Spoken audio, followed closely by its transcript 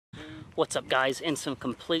What's up, guys? And some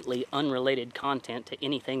completely unrelated content to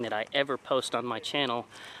anything that I ever post on my channel.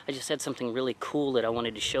 I just had something really cool that I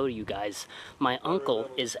wanted to show you guys. My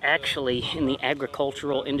uncle is actually in the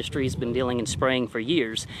agricultural industry. He's been dealing in spraying for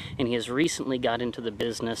years, and he has recently got into the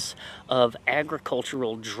business of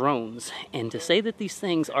agricultural drones. And to say that these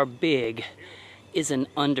things are big is an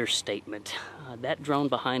understatement. That drone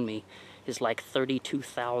behind me is like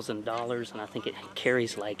 $32,000, and I think it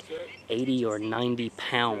carries like 80 or 90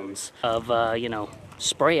 pounds of,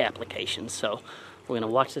 spray applications. So we're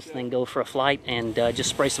gonna watch this thing go for a flight and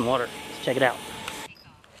just spray some water. Let's check it out.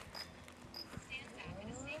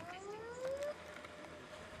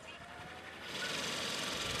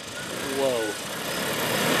 Whoa.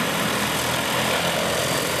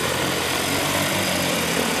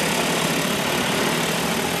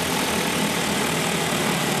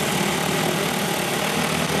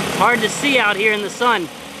 Hard to see out here in the sun.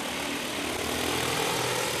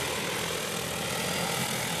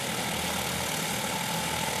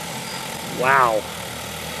 Wow.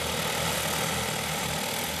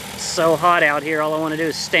 It's so hot out here, all I want to do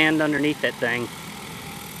is stand underneath that thing.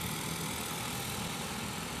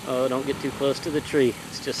 Oh, don't get too close to the tree.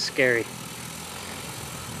 It's just scary.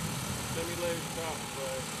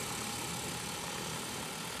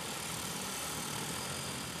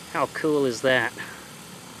 How cool is that?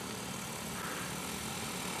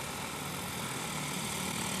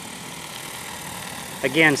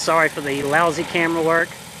 Again, sorry for the lousy camera work.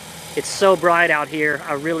 It's so bright out here,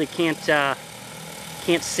 I really can't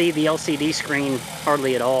see the LCD screen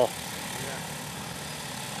hardly at all.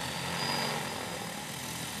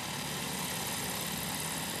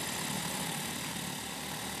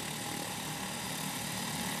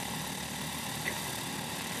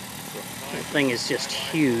 That thing is just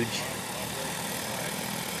huge.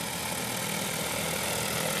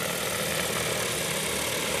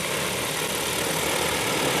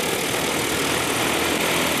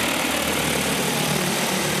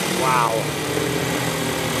 Wow.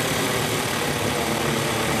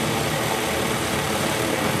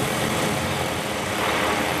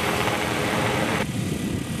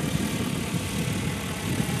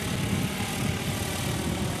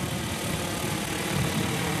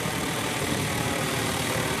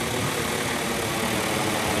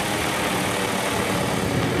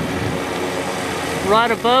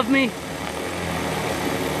 Right above me.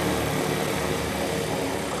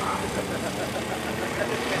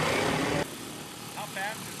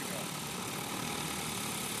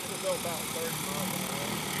 About 30 miles an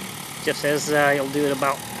hour. Just says you'll do it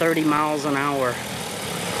about 30 miles an hour.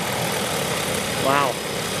 Wow.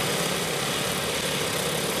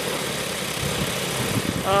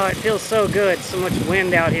 Oh, it feels so good. So much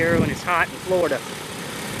wind out here when it's hot in Florida.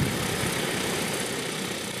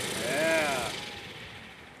 Yeah.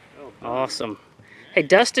 Awesome. Hey,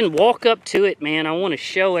 Dustin, walk up to it, man. I want to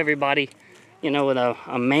show everybody, with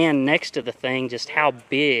a man next to the thing, just how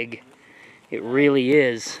big it really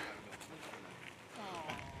is.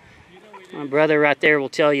 My brother right there will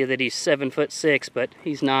tell you that he's 7'6", but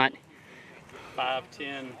he's not.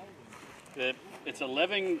 5'10". It's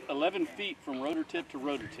 11 feet from rotor tip to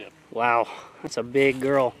rotor tip. Wow, that's a big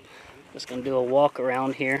girl. Just gonna do a walk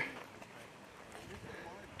around here.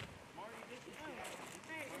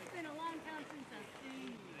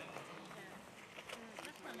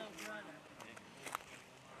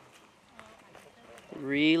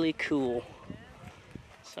 Really cool.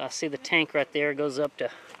 So I see the tank right there goes up to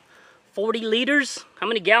 40 liters. How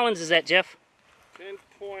many gallons is that, Jeff?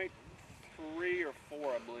 10.3 or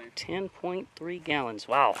 4, I believe. 10.3 gallons.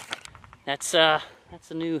 Wow. That's a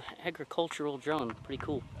new agricultural drone. Pretty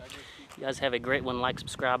cool. You guys have a great one. Like,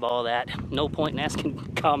 subscribe, all that. No point in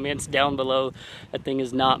asking comments down below. That thing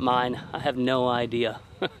is not mine. I have no idea.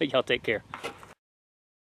 Y'all take care.